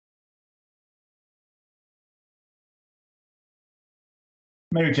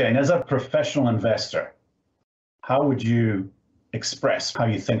Mary Jane, as a professional investor, how would you express how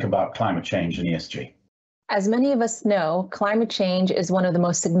you think about climate change and ESG? As many of us know, climate change is one of the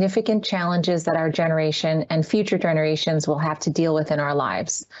most significant challenges that our generation and future generations will have to deal with in our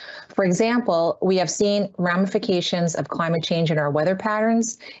lives. For example, we have seen ramifications of climate change in our weather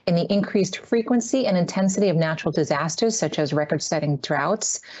patterns, in the increased frequency and intensity of natural disasters such as record-setting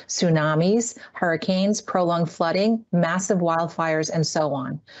droughts, tsunamis, hurricanes, prolonged flooding, massive wildfires, and so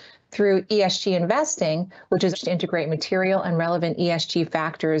on. Through ESG investing, which is to integrate material and relevant ESG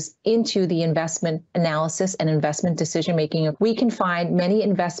factors into the investment analysis and investment decision-making, we can find many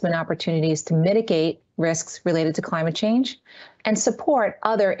investment opportunities to mitigate risks related to climate change and support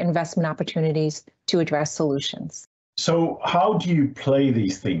other investment opportunities to address solutions. So how do you play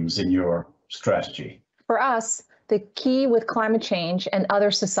these themes in your strategy? For us, the key with climate change and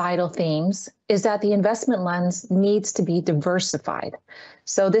other societal themes is that the investment lens needs to be diversified.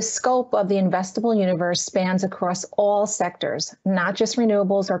 So this scope of the investable universe spans across all sectors, not just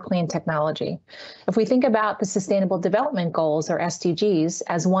renewables or clean technology. If we think about the Sustainable Development Goals, or SDGs,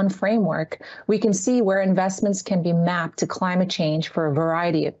 as one framework, we can see where investments can be mapped to climate change for a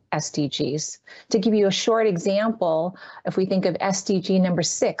variety of SDGs. To give you a short example, if we think of SDG number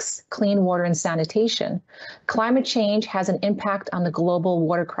 6, clean water and sanitation, climate change has an impact on the global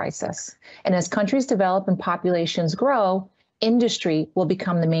water crisis. And as countries develop and populations grow, industry will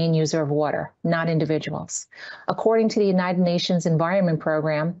become the main user of water, not individuals. According to the United Nations Environment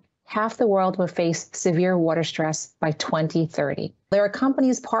Program, half the world will face severe water stress by 2030. There are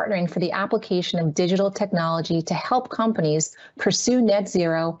companies partnering for the application of digital technology to help companies pursue net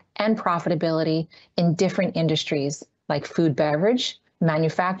zero and profitability in different industries like food, beverage,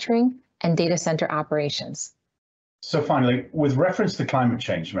 manufacturing, and data center operations. So finally, with reference to climate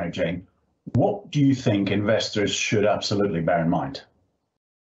change, Mary Jane, what do you think investors should absolutely bear in mind?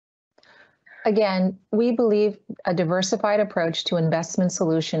 Again, we believe a diversified approach to investment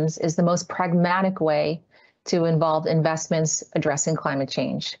solutions is the most pragmatic way to involve investments addressing climate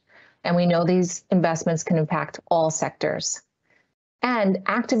change. And we know these investments can impact all sectors. And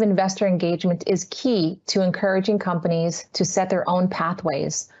active investor engagement is key to encouraging companies to set their own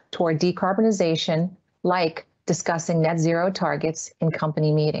pathways toward decarbonization, like discussing net zero targets in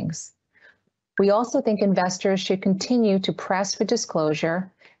company meetings. We also think investors should continue to press for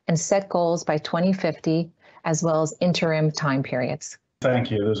disclosure and set goals by 2050, as well as interim time periods. Thank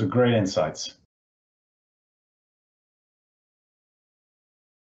you. Those are great insights.